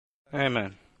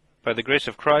Amen. By the grace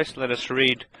of Christ, let us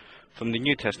read from the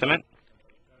New Testament,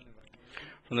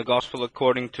 from the Gospel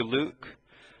according to Luke,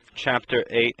 chapter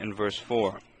 8 and verse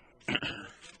 4.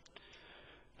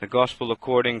 The Gospel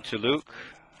according to Luke,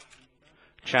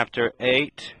 chapter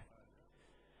 8,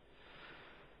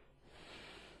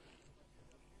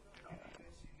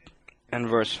 and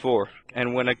verse 4.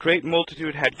 And when a great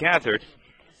multitude had gathered,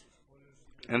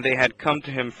 and they had come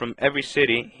to him from every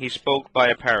city, he spoke by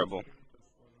a parable.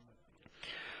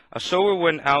 A sower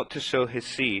went out to sow his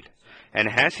seed, and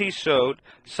as he sowed,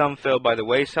 some fell by the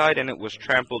wayside, and it was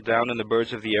trampled down, and the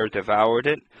birds of the air devoured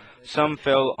it. Some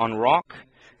fell on rock,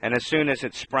 and as soon as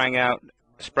it sprang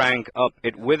up,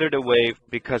 it withered away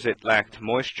because it lacked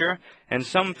moisture. And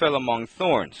some fell among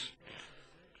thorns,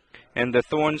 and the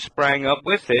thorns sprang up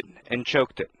with it and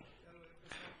choked it.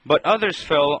 But others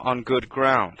fell on good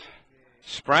ground,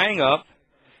 sprang up,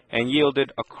 and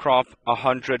yielded a crop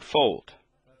 100-fold.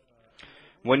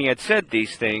 When he had said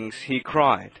these things, he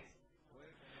cried,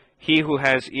 "He who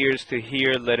has ears to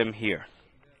hear, let him hear."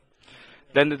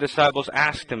 Then the disciples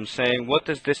asked him, saying, "What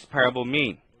does this parable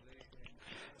mean?"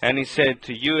 And he said,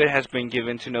 "To you it has been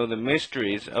given to know the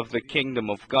mysteries of the kingdom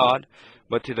of God,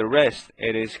 but to the rest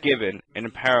it is given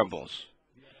in parables,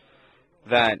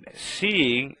 that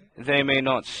seeing they may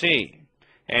not see,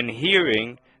 and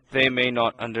hearing they may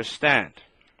not understand."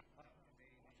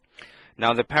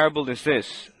 Now the parable is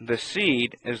this: the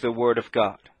seed is the word of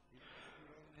God.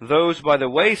 Those by the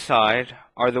wayside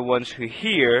are the ones who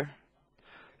hear.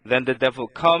 Then the devil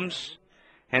comes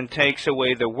and takes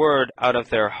away the word out of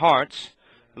their hearts,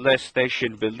 lest they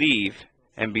should believe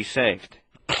and be saved.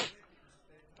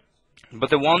 But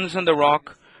the ones on the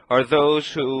rock are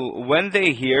those who, when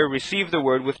they hear, receive the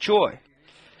word with joy.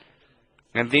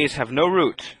 And these have no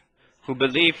root, who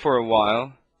believe for a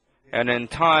while, and in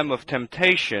time of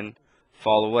temptation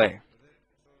fall away.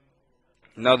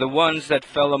 Now the ones that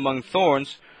fell among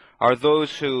thorns are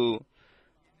those who,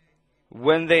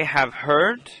 when they have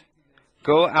heard,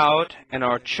 go out and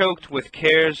are choked with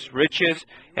cares, riches,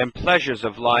 and pleasures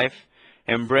of life,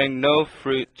 and bring no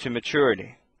fruit to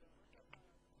maturity.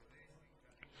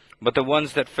 But the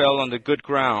ones that fell on the good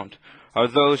ground are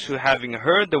those who, having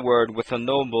heard the word with a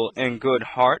noble and good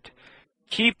heart,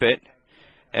 keep it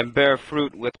and bear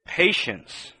fruit with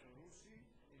patience.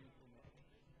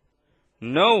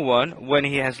 No one, when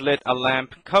he has lit a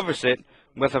lamp, covers it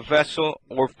with a vessel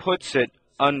or puts it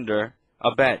under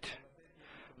a bed,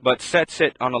 but sets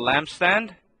it on a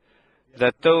lampstand,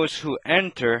 that those who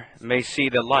enter may see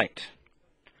the light.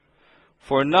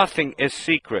 For nothing is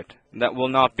secret that will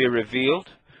not be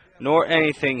revealed, nor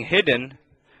anything hidden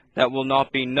that will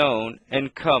not be known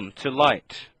and come to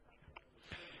light.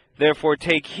 Therefore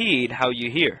take heed how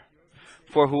you hear.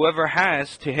 For whoever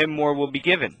has, to him more will be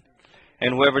given.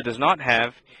 And whoever does not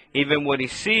have, even what he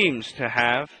seems to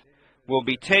have, will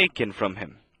be taken from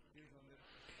him.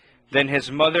 Then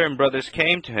his mother and brothers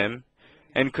came to him,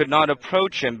 and could not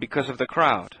approach him because of the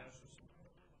crowd.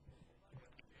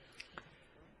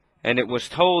 And it was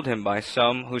told him by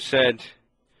some who said,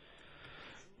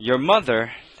 "Your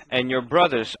mother and your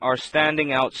brothers are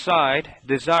standing outside,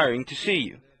 desiring to see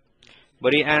you."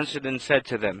 But he answered and said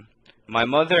to them, "My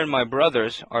mother and my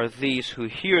brothers are these who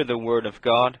hear the word of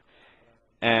God,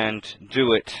 and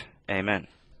do it." Amen.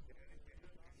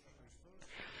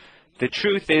 The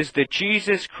truth is that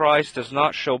Jesus Christ does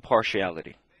not show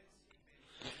partiality.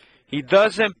 He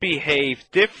doesn't behave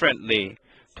differently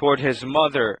toward his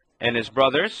mother and his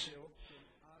brothers.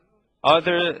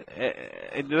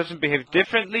 It doesn't behave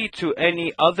differently to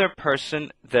any other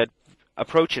person that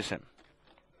approaches him.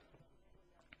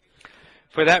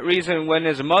 For that reason, when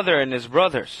his mother and his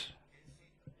brothers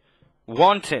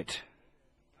wanted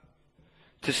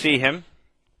to see him,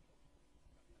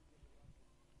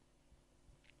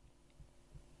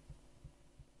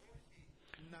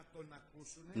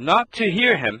 not to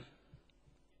hear him,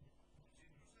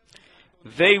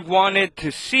 they wanted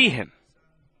to see him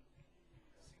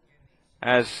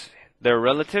as their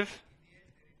relative.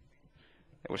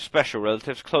 They were special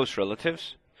relatives, close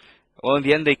relatives. Well, in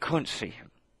the end, they couldn't see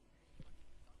him.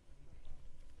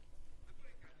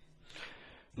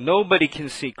 Nobody can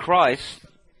see Christ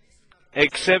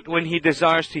except when he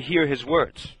desires to hear his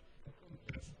words.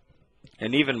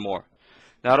 And even more,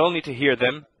 not only to hear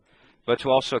them, but to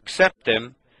also accept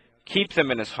them, keep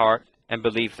them in his heart, and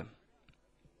believe them.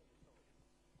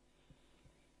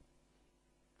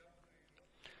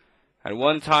 At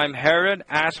one time, Herod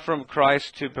asked from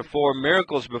Christ to perform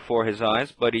miracles before his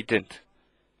eyes, but he didn't.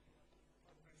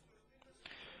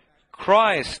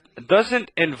 Christ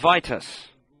doesn't invite us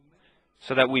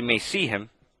so that we may see him.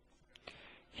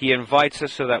 He invites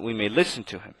us so that we may listen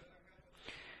to him.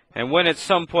 And when at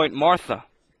some point Martha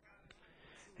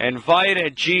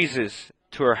invited Jesus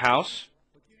to her house,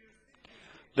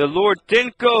 the Lord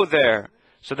didn't go there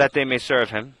so that they may serve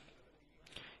him.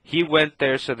 He went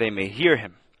there so they may hear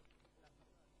him.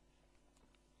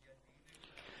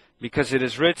 Because it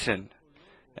is written,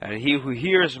 and he who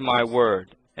hears my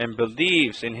word and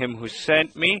believes in him who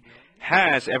sent me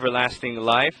has everlasting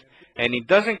life, and he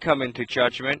doesn't come into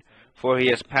judgment, for he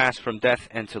has passed from death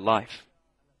into life.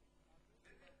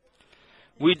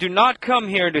 We do not come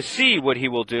here to see what he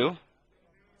will do,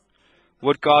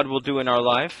 what God will do in our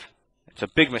life. It's a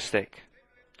big mistake.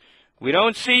 We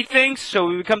don't see things, so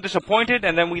we become disappointed,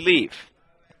 and then we leave.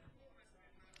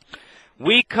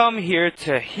 We come here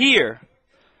to hear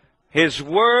his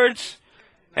words,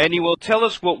 and he will tell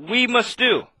us what we must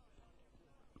do.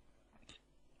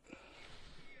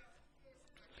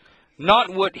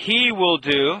 Not what he will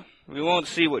do. We won't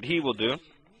see what he will do.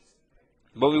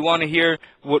 But we want to hear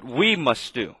what we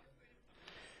must do.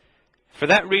 For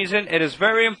that reason, it is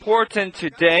very important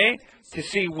today to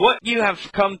see what you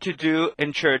have come to do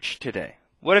in church today.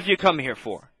 What have you come here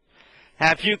for?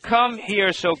 Have you come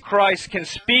here so Christ can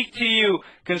speak to you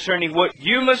concerning what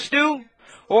you must do?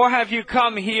 Or have you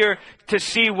come here to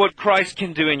see what Christ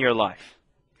can do in your life?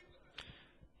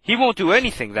 He won't do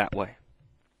anything that way.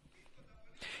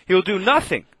 He'll do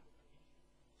nothing.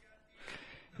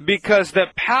 Because the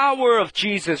power of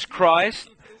Jesus Christ,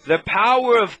 the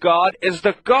power of God, is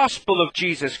the gospel of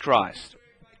Jesus Christ.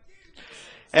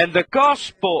 And the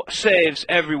gospel saves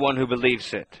everyone who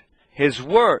believes it. His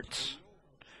words,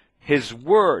 his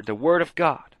word, the word of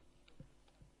God.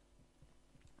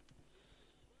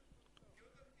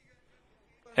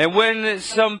 And when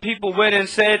some people went and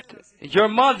said, your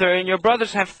mother and your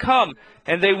brothers have come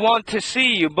and they want to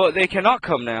see you, but they cannot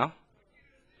come now,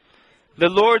 the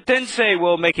Lord didn't say,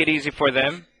 we'll make it easy for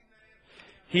them.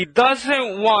 He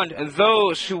doesn't want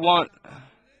those who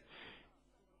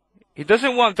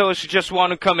just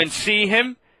want to come and see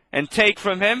him and take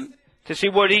from him to see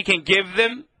what he can give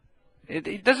them.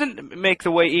 It doesn't make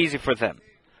the way easy for them.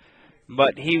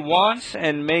 But he wants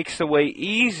and makes the way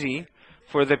easy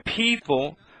for the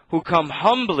people who come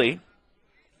humbly,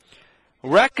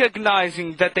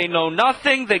 recognizing that they know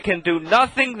nothing, they can do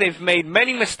nothing, they've made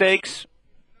many mistakes,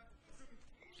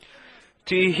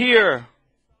 to hear,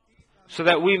 so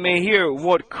that we may hear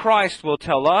what Christ will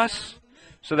tell us,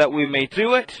 so that we may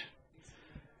do it,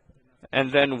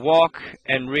 and then walk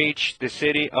and reach the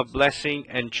city of blessing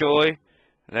and joy.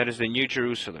 That is the New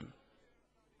Jerusalem.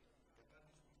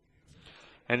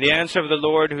 And the answer of the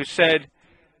Lord, who said,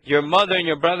 your mother and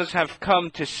your brothers have come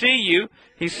to see you,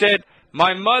 he said,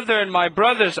 my mother and my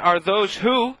brothers are those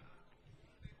who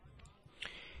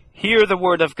hear the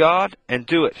word of God and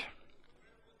do it.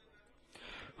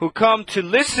 Who come to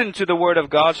listen to the word of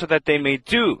God so that they may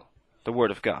do the word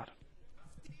of God.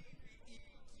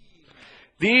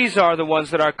 These are the ones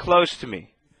that are close to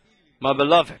me, my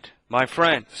beloved, my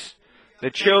friends, the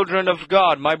children of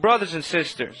God, my brothers and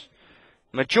sisters,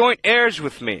 my joint heirs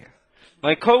with me,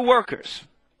 my co-workers,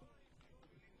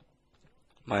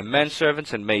 my men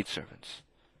servants and maid servants.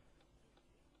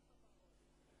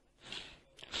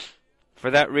 For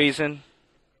that reason,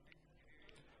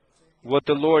 what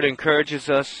the Lord encourages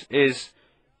us is,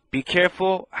 be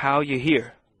careful how you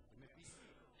hear.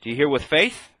 Do you hear with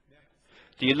faith?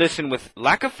 Do you listen with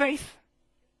lack of faith?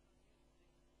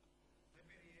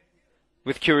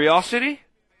 With curiosity?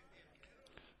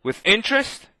 With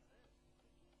interest?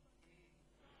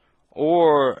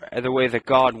 Or the way that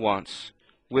God wants,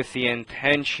 with the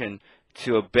intention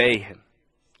to obey him?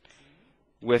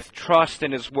 With trust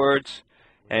in his words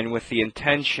and with the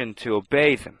intention to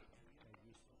obey them?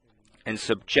 And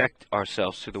subject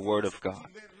ourselves to the word of God.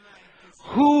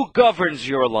 Who governs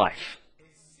your life?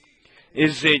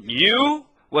 Is it you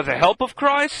with the help of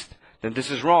Christ? Then this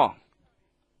is wrong.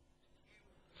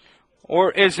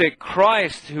 Or is it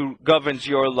Christ who governs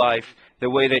your life the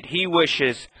way that he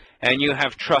wishes and you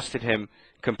have trusted him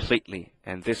completely?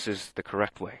 And this is the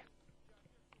correct way.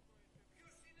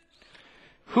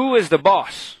 Who is the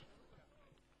boss?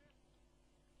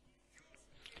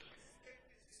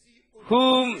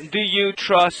 Whom do you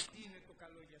trust?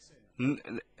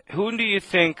 Whom do you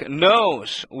think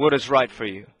knows what is right for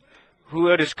you?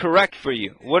 What is correct for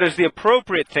you? What is the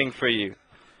appropriate thing for you?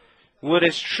 What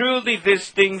is truly this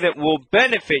thing that will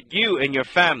benefit you and your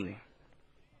family?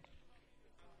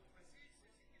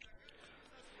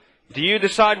 Do you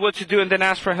decide what to do and then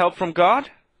ask for help from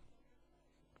God?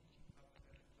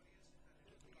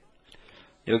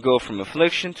 You'll go from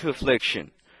affliction to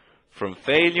affliction, from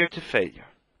failure to failure.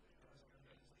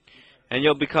 And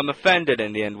you'll become offended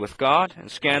in the end with God and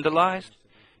scandalized.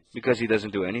 because He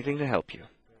doesn't do anything to help you.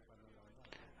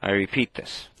 I repeat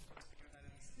this.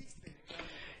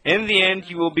 In the end,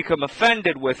 you will become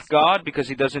offended with God because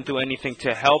He doesn't do anything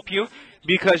to help you,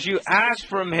 because you ask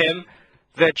from Him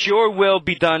that your will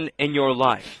be done in your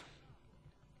life.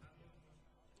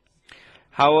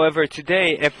 However,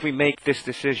 today, if we make this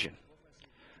decision,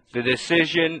 the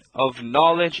decision of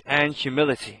knowledge and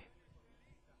humility,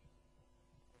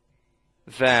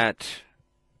 that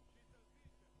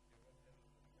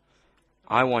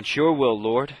I want your will,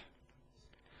 Lord,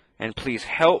 and please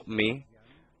help me,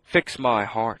 fix my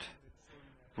heart,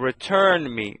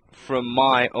 return me from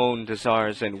my own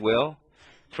desires and will,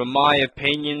 from my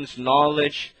opinions,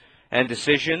 knowledge, and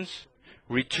decisions,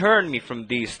 return me from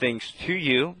these things to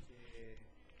you,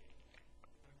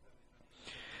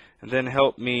 and then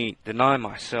help me deny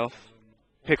myself,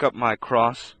 pick up my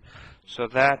cross, so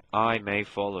that I may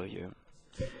follow you.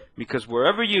 Because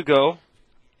wherever you go,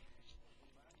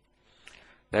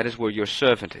 that is where your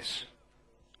servant is.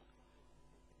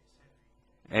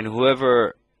 And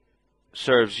whoever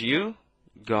serves you,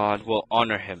 God will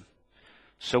honor him.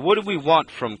 So what do we want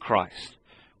from Christ?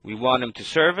 We want Him to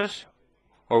serve us,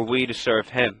 or we to serve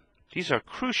Him? These are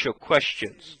crucial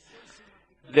questions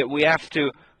that we have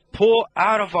to pull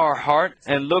out of our heart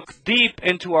and look deep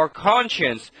into our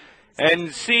conscience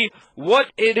and see what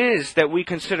it is that we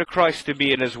consider Christ to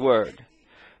be in His Word.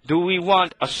 Do we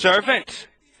want a servant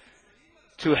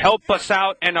to help us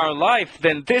out in our life?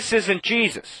 Then this isn't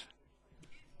Jesus.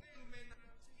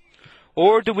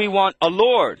 Or do we want a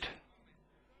Lord,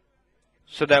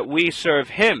 so that we serve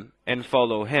Him and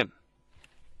follow Him?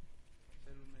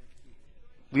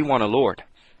 We want a Lord.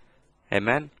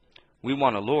 Amen? We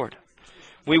want a Lord.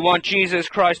 We want Jesus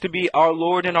Christ to be our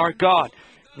Lord and our God.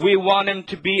 We want Him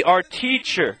to be our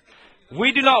teacher.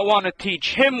 We do not want to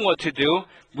teach Him what to do.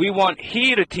 We want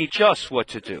He to teach us what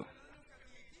to do.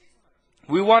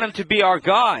 We want Him to be our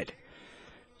guide.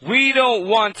 We don't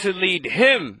want to lead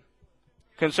Him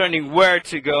concerning where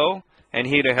to go and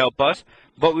He to help us,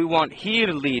 but we want He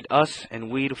to lead us and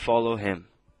we to follow Him.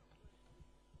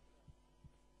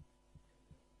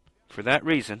 For that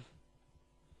reason,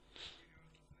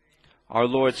 our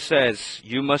Lord says,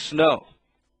 you must know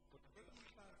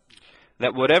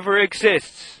that whatever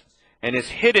exists and is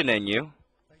hidden in you,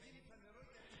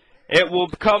 it will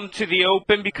come to the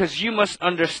open, because you must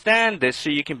understand this so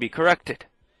you can be corrected.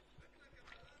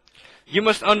 You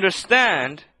must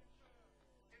understand,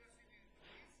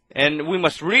 and we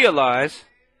must realize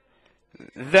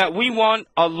that we want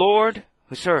a Lord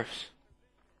who serves,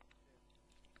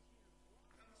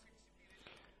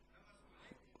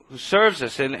 who serves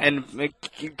us and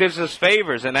gives us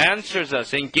favors and answers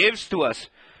us and gives to us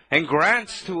and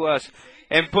grants to us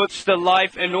and puts the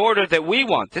life in order that we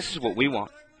want. This is what we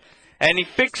want. And He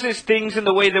fixes things in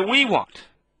the way that we want.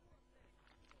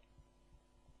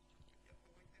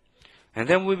 And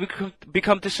then we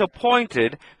become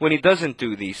disappointed when He doesn't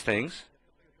do these things.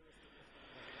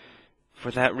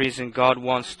 For that reason, God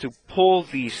wants to pull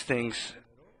these things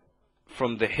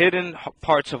from the hidden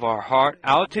parts of our heart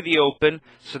out to the open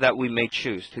so that we may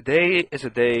choose. Today is a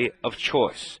day of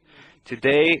choice.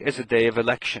 Today is a day of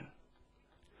election.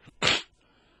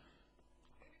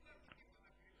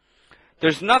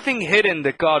 There's nothing hidden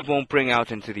that God won't bring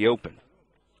out into the open.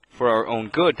 For our own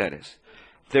good, that is.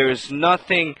 There is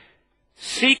nothing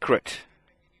secret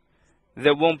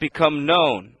that won't become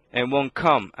known and won't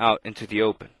come out into the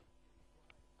open.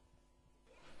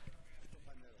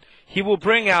 He will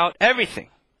bring out everything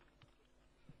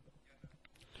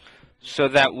so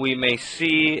that we may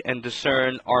see and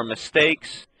discern our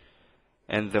mistakes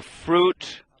and the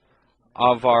fruit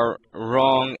of our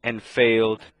wrong and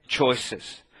failed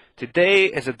choices. Today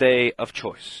is a day of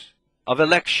choice, of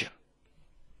election.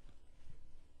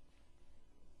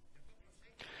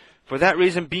 For that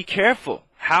reason, be careful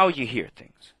how you hear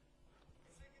things.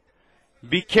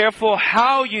 Be careful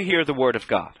how you hear the Word of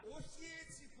God.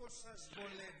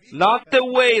 Not the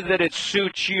way that it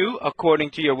suits you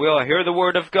according to your will. I hear the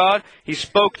Word of God. He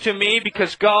spoke to me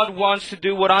because God wants to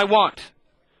do what I want.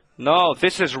 No,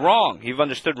 this is wrong. You've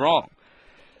understood wrong.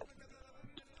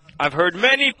 I've heard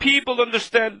many people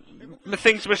understand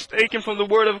things mistaken from the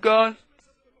Word of God.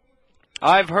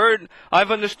 I've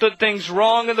understood things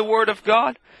wrong in the Word of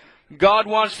God. God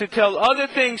wants to tell other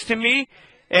things to me,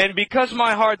 and because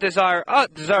my heart desires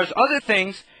other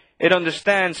things, it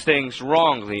understands things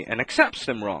wrongly and accepts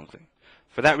them wrongly.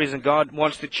 For that reason, God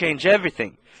wants to change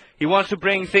everything. He wants to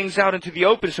bring things out into the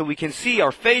open so we can see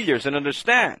our failures and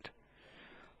understand,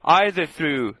 either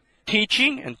through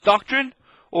teaching and doctrine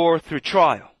or through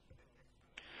trial.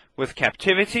 With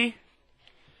captivity,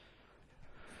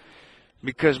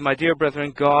 Because, my dear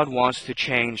brethren, God wants to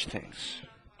change things.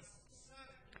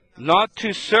 Not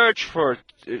to search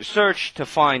to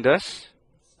find us,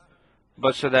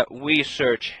 but so that we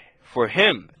search for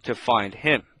Him to find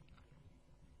Him.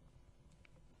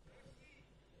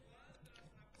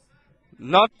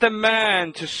 Not the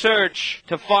man to search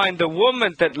to find the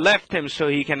woman that left him so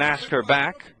he can ask her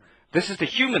back. This is the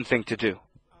human thing to do.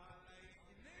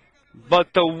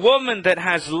 But the woman that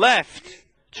has left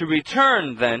to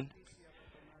return then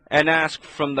and ask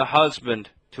from the husband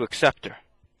to accept her.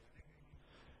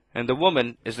 And the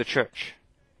woman is the church.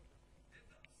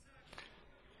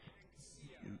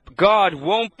 God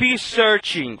won't be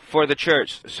searching for the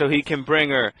church so He can bring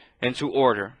her into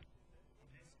order.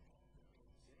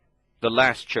 The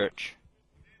last church.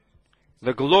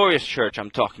 The glorious church I'm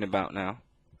talking about now.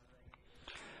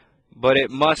 But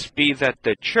it must be that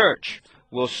the church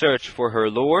will search for her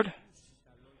Lord,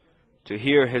 to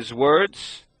hear His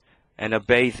words, and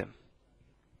obey them.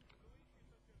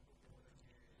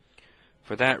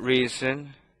 For that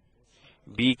reason,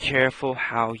 be careful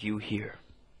how you hear.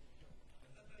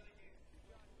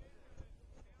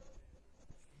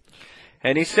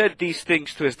 And He said these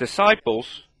things to His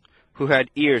disciples who had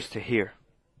ears to hear.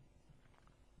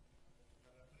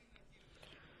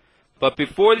 But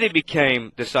before they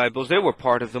became disciples, they were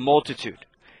part of the multitude,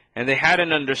 and they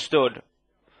hadn't understood.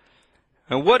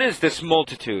 And what is this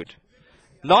multitude?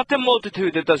 Not the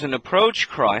multitude that doesn't approach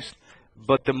Christ,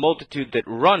 but the multitude that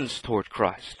runs toward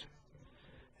Christ.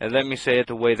 And let me say it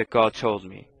the way that God told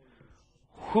me.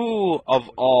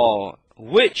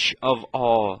 Which of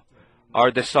all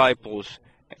are disciples,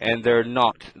 and they're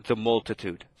not the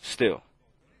multitude still?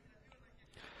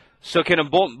 So can a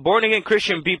born-again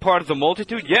Christian be part of the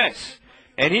multitude? Yes.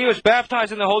 And he was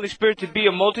baptized in the Holy Spirit to be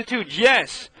a multitude?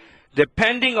 Yes.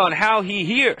 Depending on how he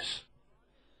hears.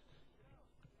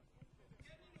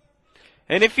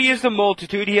 And if he is the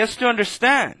multitude, he has to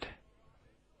understand.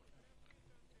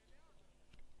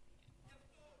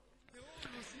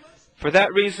 For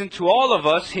that reason, to all of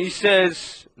us, he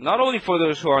says, not only for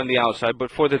those who are on the outside,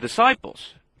 but for the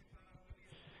disciples.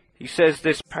 He says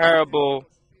this parable,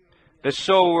 the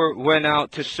sower went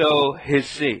out to sow his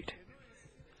seed.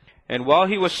 And while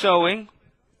he was sowing,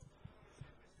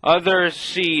 other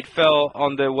seed fell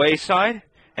on the wayside,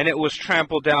 and it was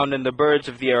trampled down, and the birds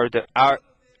of the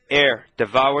air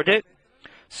devoured it.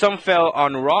 Some fell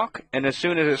on rock, and as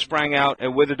soon as it sprang out,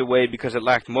 it withered away because it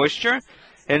lacked moisture.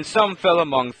 And some fell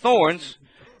among thorns,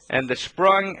 and the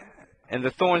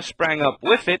thorns sprang up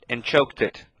with it and choked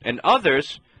it. And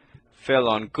others fell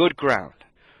on good ground,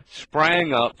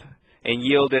 sprang up, and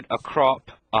yielded a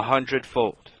crop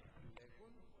 100-fold.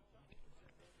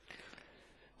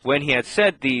 When he had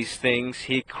said these things,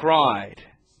 he cried,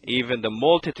 even the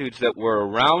multitudes that were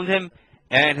around him,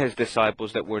 and his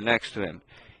disciples that were next to him.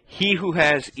 He who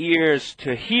has ears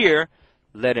to hear,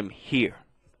 let him hear.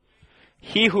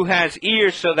 He who has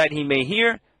ears so that he may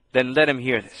hear, then let him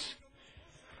hear this.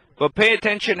 But pay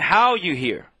attention how you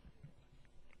hear.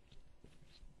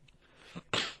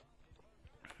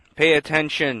 Pay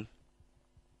attention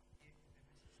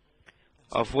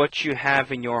of what you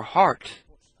have in your heart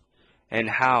and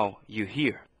how you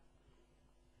hear.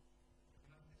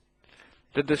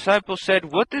 The disciples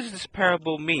said, "What does this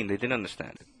parable mean?" They didn't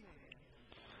understand it.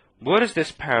 What does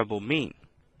this parable mean?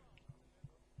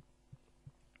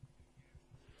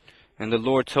 And the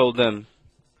Lord told them,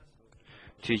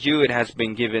 "To you it has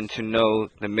been given to know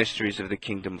the mysteries of the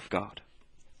kingdom of God.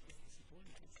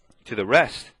 To the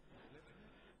rest,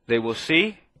 they will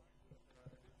see,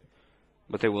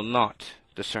 but they will not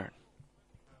discern.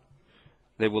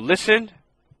 They will listen,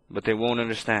 but they won't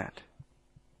understand."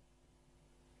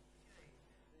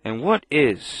 And what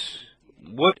is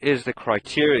the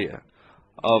criteria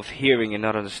of hearing and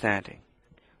not understanding,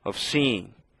 of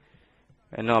seeing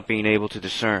and not being able to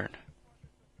discern?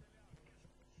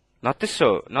 Not the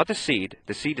seed.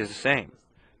 The seed is the same.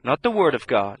 Not the Word of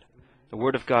God. The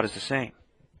Word of God is the same.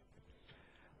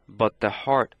 But the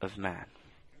heart of man.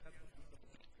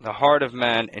 The heart of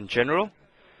man in general.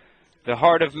 The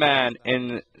heart of man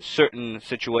in certain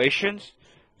situations.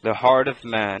 The heart of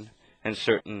man in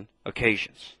certain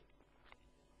occasions.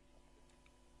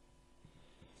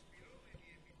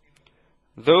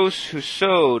 Those who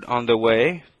sowed on the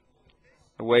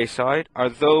wayside, are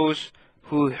those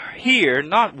who hear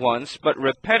not once, but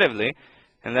repetitively,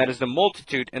 and that is the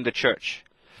multitude in the church.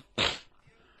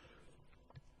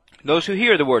 Those who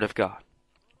hear the Word of God.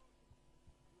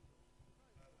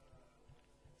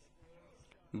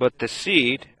 But the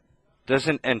seed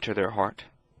doesn't enter their heart.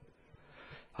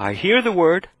 I hear the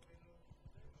Word,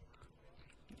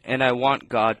 and I want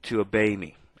God to obey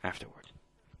me afterward.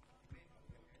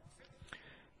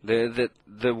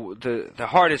 The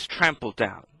heart is trampled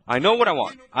down. I know what I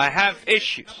want. I have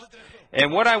issues.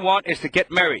 And what I want is to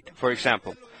get married, for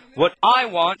example. What I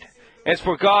want is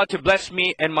for God to bless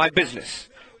me and my business.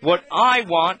 What I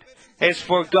want is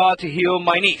for God to heal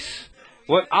my niece.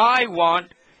 What I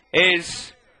want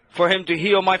is for Him to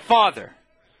heal my father.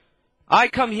 I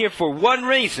come here for one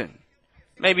reason.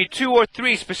 Maybe 2 or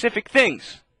 3 specific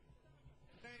things.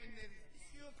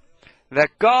 That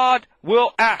God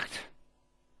will act.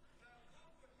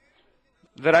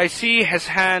 That I see His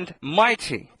hand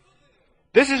mighty.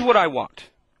 This is what I want.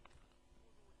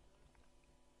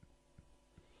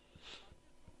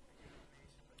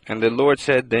 And the Lord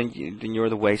said, then you're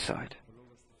the wayside.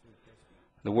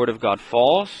 The Word of God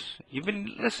falls. You've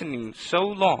been listening so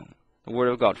long. The Word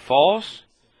of God falls,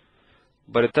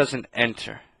 but it doesn't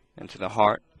enter into the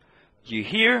heart. You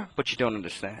hear, but you don't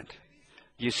understand.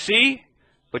 You see,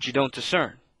 but you don't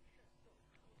discern.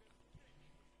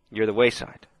 You're the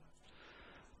wayside.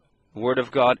 The Word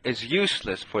of God is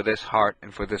useless for this heart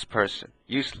and for this person.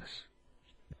 Useless.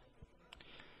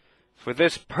 For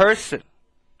this person,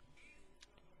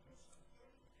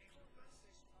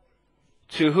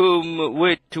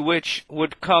 to which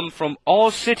would come from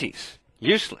all cities.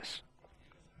 Useless.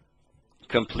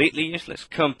 Completely useless.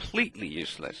 Completely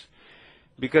useless.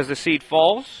 Because the seed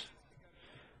falls.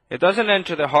 It doesn't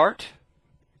enter the heart.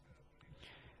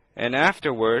 And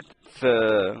afterward,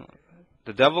 the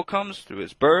devil comes through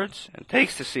his birds and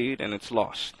takes the seed, and it's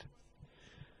lost.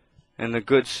 And the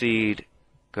good seed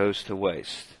goes to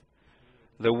waste.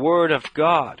 The Word of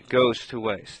God goes to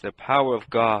waste. The power of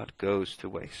God goes to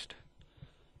waste.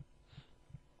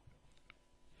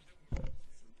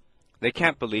 They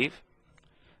can't believe.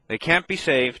 They can't be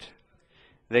saved.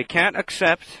 They can't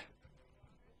accept.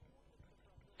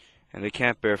 And they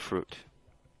can't bear fruit.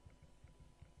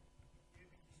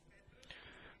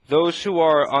 Those who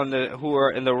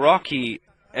are in the rocky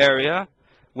area,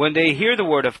 when they hear the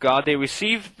Word of God, they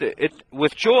receive it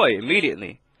with joy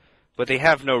immediately, but they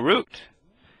have no root,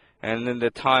 and in the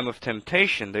time of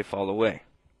temptation they fall away.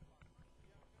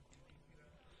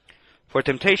 For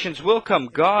temptations will come.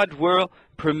 God will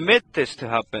permit this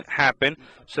to happen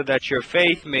so that your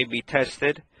faith may be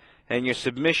tested and your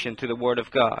submission to the Word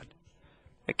of God.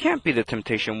 It can't be that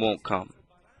temptation won't come.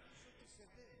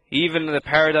 Even in the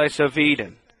paradise of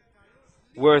Eden,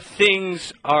 where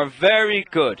things are very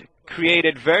good,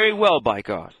 created very well by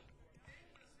God.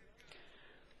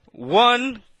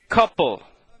 One couple,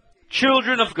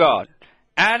 children of God,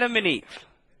 Adam and Eve.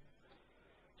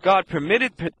 God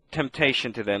permitted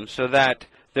temptation to them so that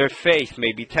their faith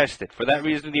may be tested. For that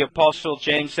reason, the Apostle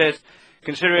James says,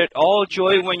 consider it all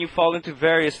joy when you fall into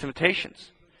various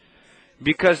temptations.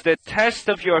 Because the test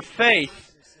of your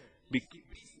faith,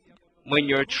 when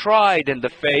you're tried in the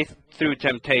faith through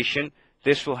temptation,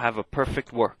 this will have a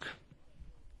perfect work.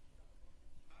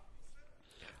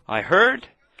 I heard,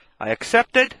 I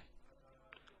accepted,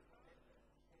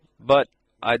 but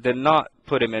I did not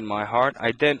put Him in my heart.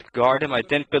 I didn't guard Him. I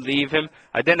didn't believe Him.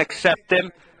 I didn't accept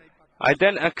Him. I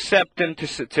didn't accept Him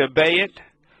to obey it.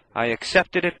 I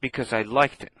accepted it because I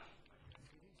liked it.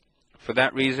 For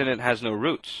that reason, it has no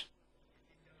roots.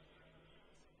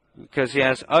 Because he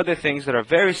has other things that are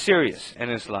very serious in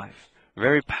his life.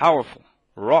 Very powerful.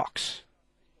 Rocks.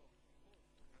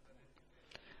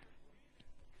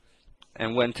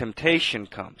 And when temptation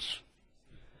comes,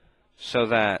 so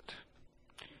that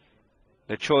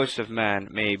the choice of man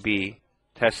may be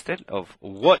tested of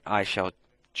what I shall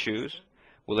choose,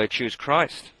 will I choose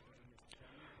Christ?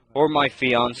 Or my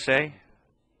fiancé?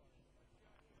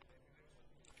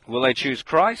 Will I choose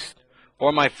Christ?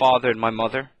 Or my father and my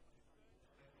mother?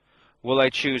 Will I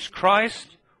choose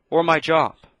Christ or my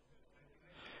job?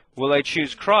 Will I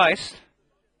choose Christ?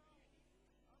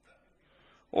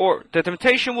 Or the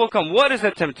temptation will come. What is the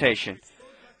temptation?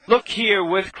 Look here,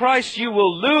 with Christ you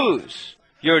will lose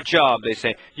your job, they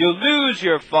say. You'll lose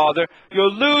your father.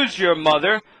 You'll lose your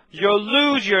mother. You'll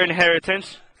lose your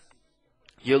inheritance.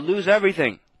 You'll lose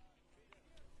everything.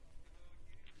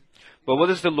 But what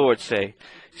does the Lord say?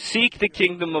 Seek the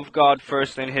kingdom of God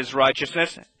first and His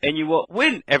righteousness, and you will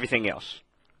win everything else.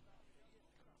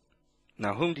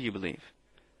 Now, whom do you believe?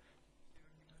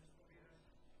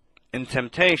 In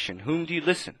temptation, whom do you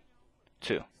listen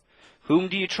to? Whom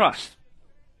do you trust?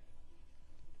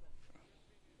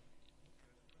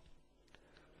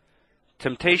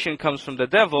 Temptation comes from the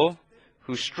devil,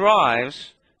 who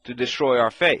strives to destroy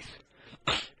our faith.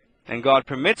 And God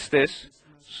permits this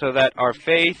so that our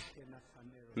faith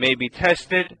may be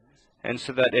tested, and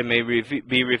so that it may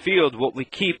be revealed what we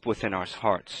keep within our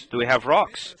hearts. Do we have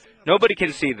rocks? Nobody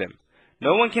can see them.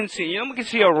 No one can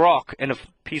see a rock in a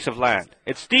piece of land.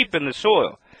 It's deep in the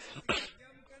soil.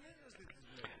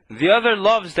 The other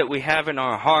loves that we have in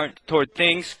our heart toward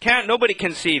things, nobody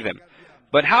can see them.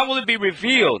 But how will it be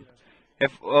revealed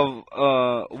of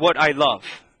what I love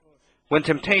when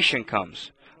temptation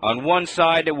comes? On one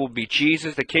side it will be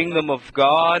Jesus, the kingdom of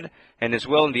God and His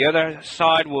will. On the other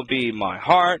side will be my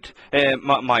heart,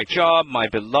 my job, my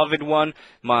beloved one,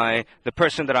 the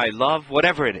person that I love,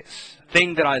 whatever it is,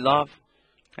 thing that I love.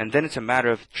 And then it's a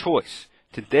matter of choice.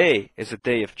 Today is a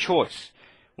day of choice.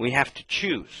 We have to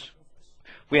choose.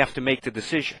 We have to make the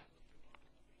decision.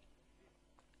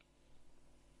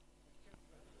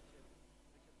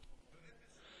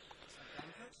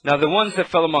 Now the ones that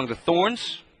fell among the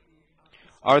thorns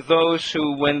are those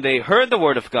who, when they heard the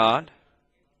word of God,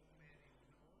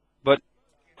 but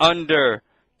under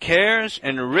cares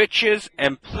and riches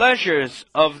and pleasures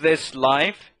of this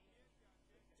life,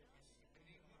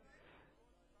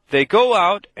 they go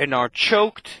out and are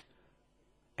choked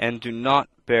and do not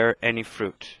bear any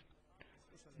fruit.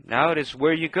 Now it is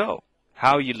where you go,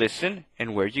 how you listen,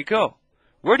 and where you go.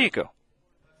 Where do you go?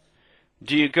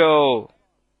 Do you go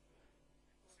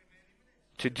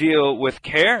to deal with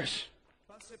cares?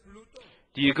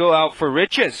 Do you go out for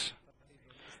riches?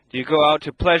 Do you go out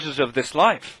to pleasures of this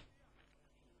life?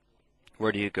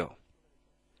 Where do you go?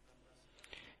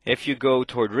 If you go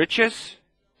toward riches,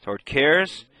 toward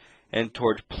cares, and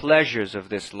toward pleasures of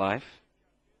this life,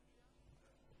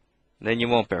 then you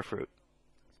won't bear fruit.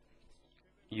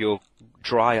 You'll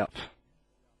dry up.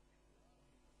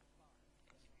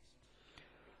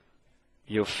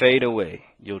 You'll fade away.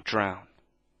 You'll drown.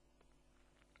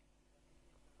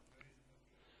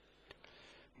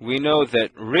 We know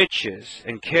that riches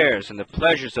and cares and the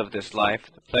pleasures of this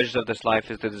life, the pleasures of this life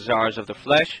is the desires of the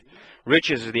flesh,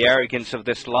 riches is the arrogance of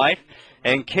this life,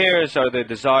 and cares are the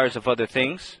desires of other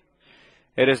things.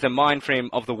 It is the mind frame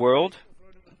of the world.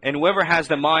 And whoever has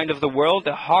the mind of the world,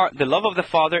 the love of the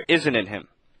Father isn't in him.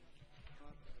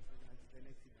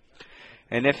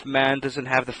 And if man doesn't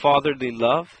have the fatherly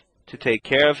love to take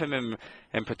care of him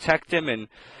and protect him and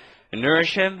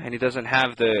nourish him, and he doesn't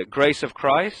have the grace of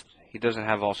Christ, he doesn't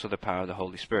have also the power of the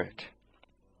Holy Spirit.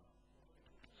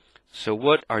 So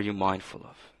what are you mindful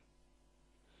of?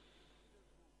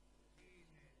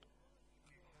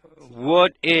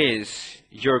 What is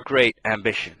your great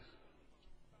ambition?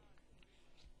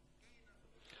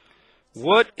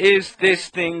 What is this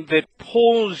thing that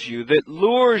pulls you, that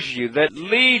lures you, that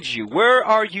leads you? Where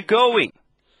are you going?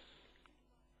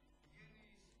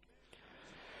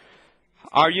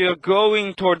 Are you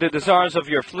going toward the desires of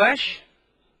your flesh,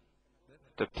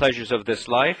 the pleasures of this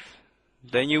life?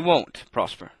 Then you won't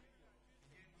prosper.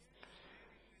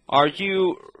 Are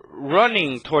you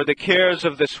running toward the cares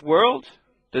of this world,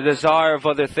 the desire of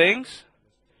other things?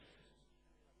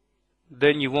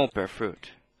 Then you won't bear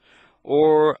fruit.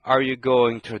 Or are you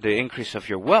going to the increase of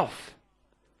your wealth?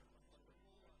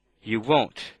 You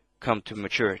won't come to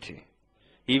maturity.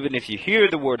 Even if you hear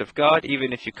the word of God,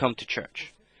 even if you come to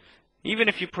church, even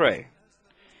if you pray,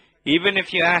 even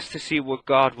if you ask to see what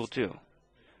God will do,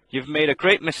 you've made a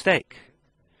great mistake.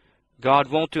 God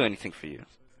won't do anything for you.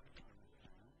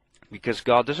 Because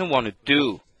God doesn't want to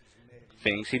do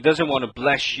things. He doesn't want to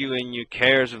bless you in your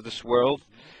cares of this world,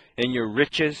 in your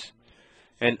riches,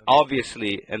 and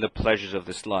obviously in the pleasures of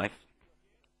this life.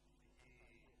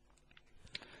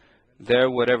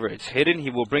 There, whatever it's hidden, He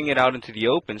will bring it out into the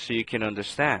open so you can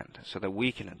understand, so that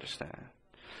we can understand.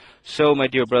 So, my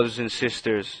dear brothers and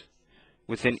sisters,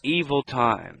 within evil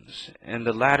times and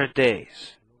the latter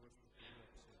days,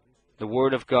 the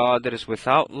Word of God that is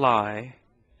without lie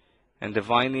and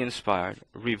divinely inspired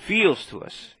reveals to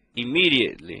us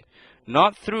immediately,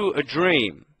 not through a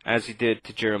dream as He did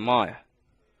to Jeremiah,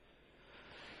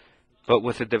 but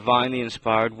with the divinely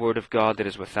inspired Word of God that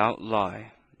is without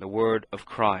lie, the Word of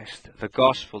Christ, the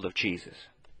Gospel of Jesus.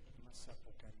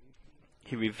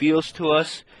 He reveals to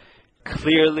us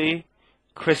clearly,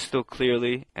 crystal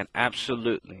clearly, and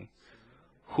absolutely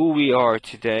who we are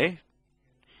today,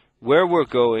 where we're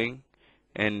going,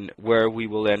 and where we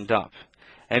will end up.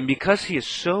 And because He is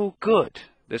so good,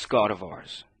 this God of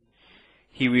ours,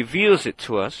 He reveals it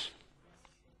to us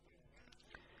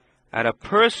at a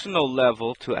personal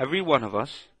level to every one of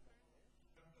us,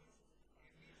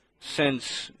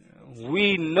 since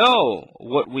we know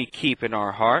what we keep in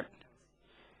our heart,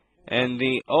 and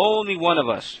the only one of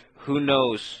us who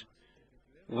knows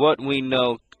what we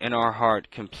know in our heart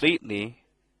completely,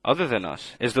 other than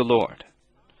us, is the Lord.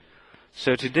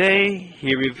 So today,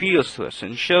 He reveals to us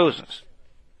and shows us.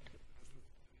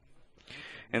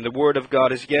 And the Word of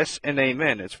God is yes and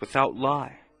amen. It's without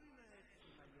lie.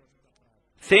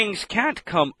 Things can't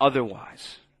come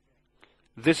otherwise.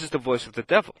 This is the voice of the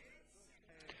devil.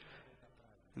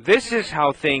 This is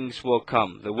how things will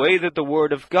come, the way that the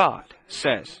Word of God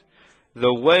says,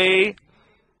 the way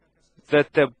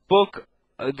that the book,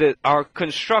 that our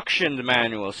construction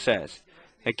manual says.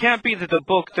 It can't be that the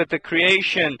book that the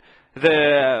creation,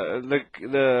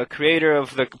 the creator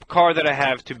of the car that I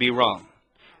have to be wrong.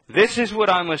 This is what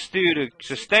I must do to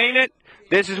sustain it,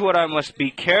 this is what I must be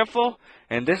careful,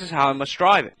 and this is how I must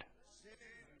drive it.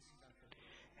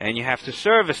 And you have to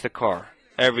service the car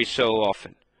every so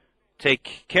often.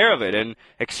 Take care of it and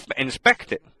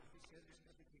inspect it.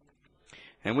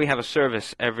 And we have a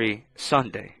service every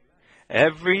Sunday.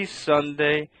 Every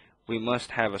Sunday we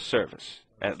must have a service,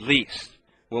 at least.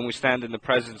 When we stand in the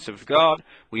presence of God,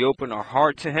 we open our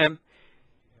heart to Him,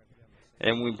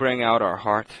 and we bring out our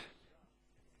heart,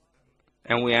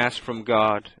 and we ask from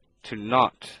God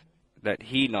that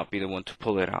He not be the one to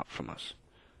pull it out from us.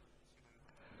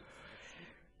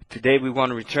 Today we want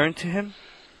to return to Him,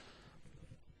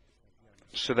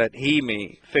 so that He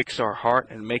may fix our heart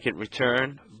and make it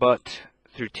return, but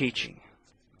through teaching,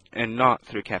 and not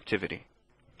through captivity,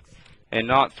 and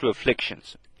not through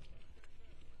afflictions.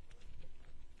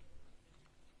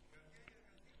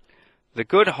 The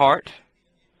good heart,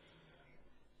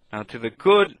 now to the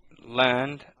good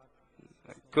land,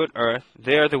 the good earth,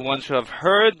 they are the ones who have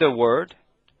heard the word.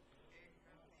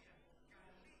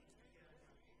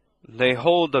 They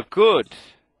hold a good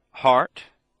heart,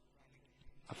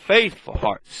 a faithful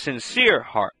heart, sincere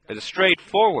heart, that is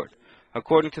straightforward,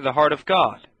 according to the heart of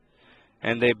God.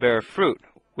 And they bear fruit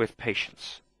with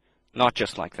patience. Not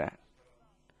just like that.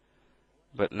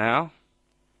 But now,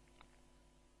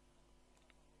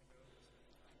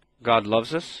 God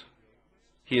loves us.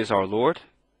 He is our Lord.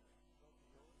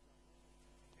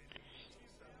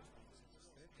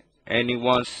 And He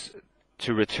wants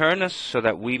to return us so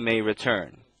that we may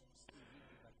return.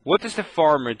 What does the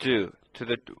farmer do to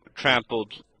the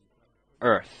trampled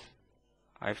earth?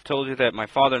 I've told you that my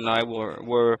father and I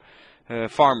were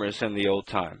farmers in the old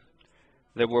time.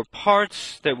 There were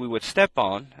parts that we would step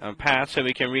on and pass so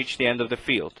we can reach the end of the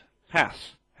field.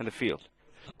 Pass in the field.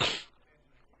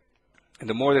 And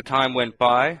the more the time went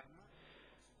by,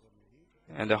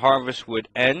 and the harvest would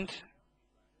end,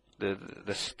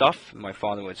 the stuff, my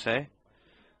father would say,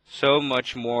 so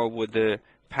much more would the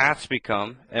paths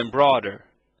become and broader.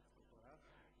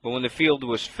 But when the field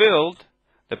was filled,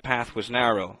 the path was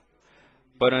narrow.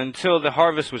 But until the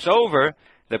harvest was over,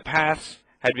 the paths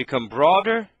had become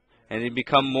broader and it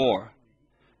become more.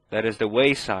 That is, the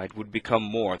wayside would become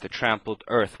more, the trampled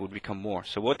earth would become more.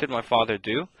 So what did my father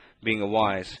do, being a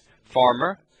wise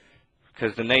farmer,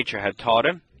 because the nature had taught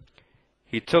him?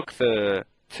 He took the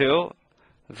till,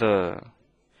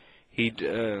 he'd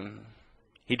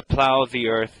plow the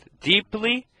earth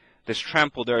deeply, this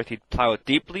trampled earth, he'd plow it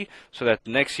deeply, so that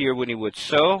next year when he would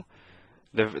sow,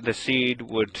 the seed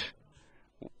would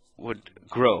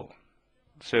grow.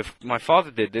 So if my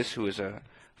father did this, who is a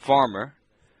farmer,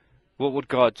 what would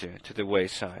God do to the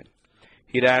wayside?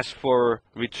 He'd ask for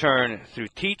return through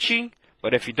teaching,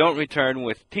 but if you don't return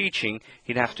with teaching,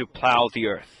 he'd have to plow the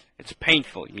earth. It's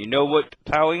painful. You know what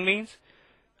plowing means?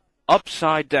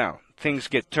 Upside down. Things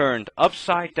get turned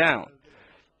upside down.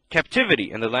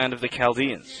 Captivity in the land of the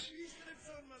Chaldeans.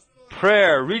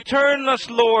 Prayer, return us,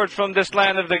 Lord, from this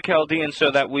land of the Chaldeans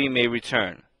so that we may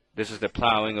return. This is the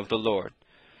plowing of the Lord.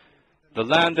 The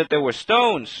land that there were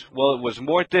stones, well, it was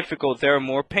more difficult there,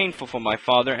 more painful for my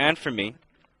father and for me,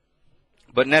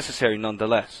 but necessary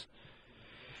nonetheless.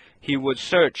 He would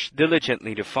search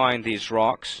diligently to find these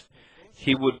rocks.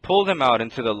 He would pull them out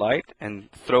into the light and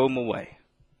throw them away.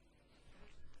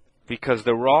 Because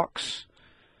the rocks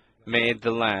made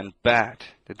the land bad.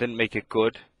 They didn't make it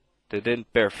good. They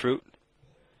didn't bear fruit.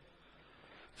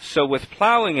 So with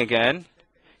plowing again,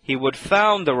 he would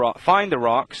find the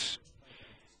rocks,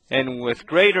 and with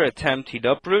greater attempt he'd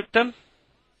uproot them.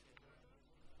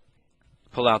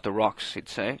 Pull out the rocks, he'd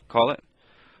say, call it,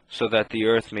 so that the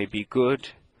earth may be good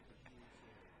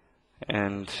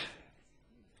and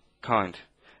kind.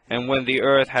 And when the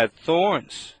earth had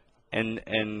thorns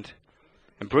and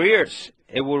briars,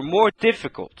 it were more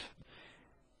difficult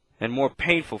and more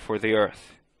painful for the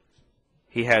earth.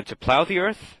 He had to plow the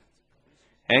earth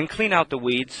and clean out the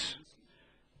weeds,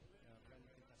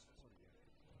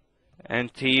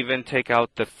 and to even take out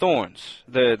the thorns,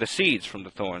 the seeds from the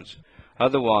thorns.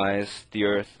 Otherwise, the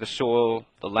earth, the soil,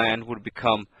 the land would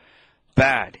become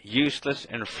bad, useless,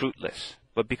 and fruitless.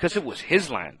 But because it was his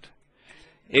land,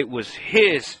 it was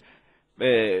his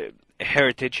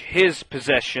heritage, his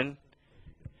possession,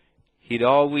 he'd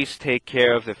always take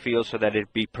care of the field so that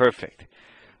it'd be perfect.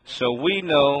 So we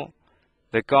know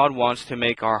that God wants to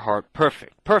make our heart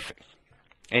perfect. Perfect.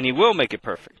 And He will make it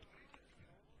perfect.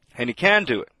 And He can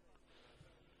do it.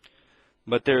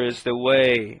 But there is the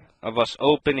way of us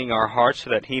opening our hearts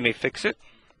so that He may fix it.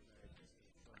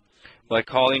 By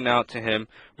calling out to Him,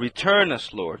 return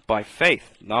us, Lord, by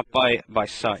faith, not by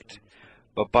sight.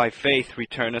 But by faith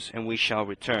return us, and we shall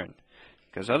return.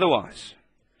 Because otherwise,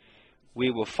 we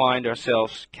will find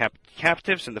ourselves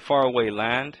captives in the faraway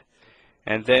land,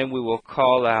 and then we will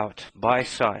call out by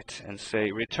sight and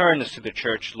say, return us to the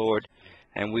church, Lord,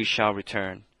 and we shall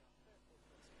return.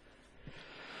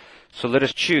 So let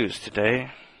us choose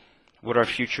today what our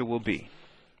future will be.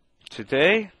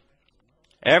 Today,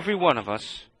 every one of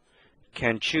us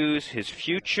can choose his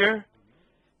future,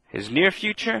 his near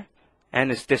future, and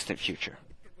his distant future.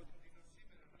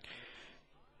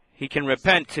 He can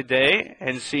repent today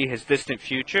and see his distant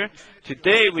future.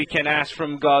 Today we can ask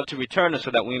from God to return us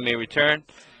so that we may return.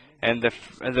 And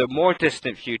the more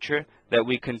distant future, that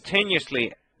we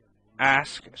continuously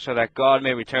ask so that God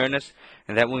may return us,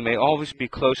 and that we may always be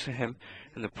close to Him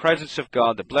in the presence of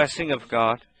God, the blessing of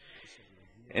God,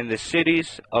 in the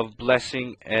cities of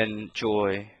blessing and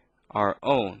joy, our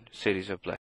own cities of blessing.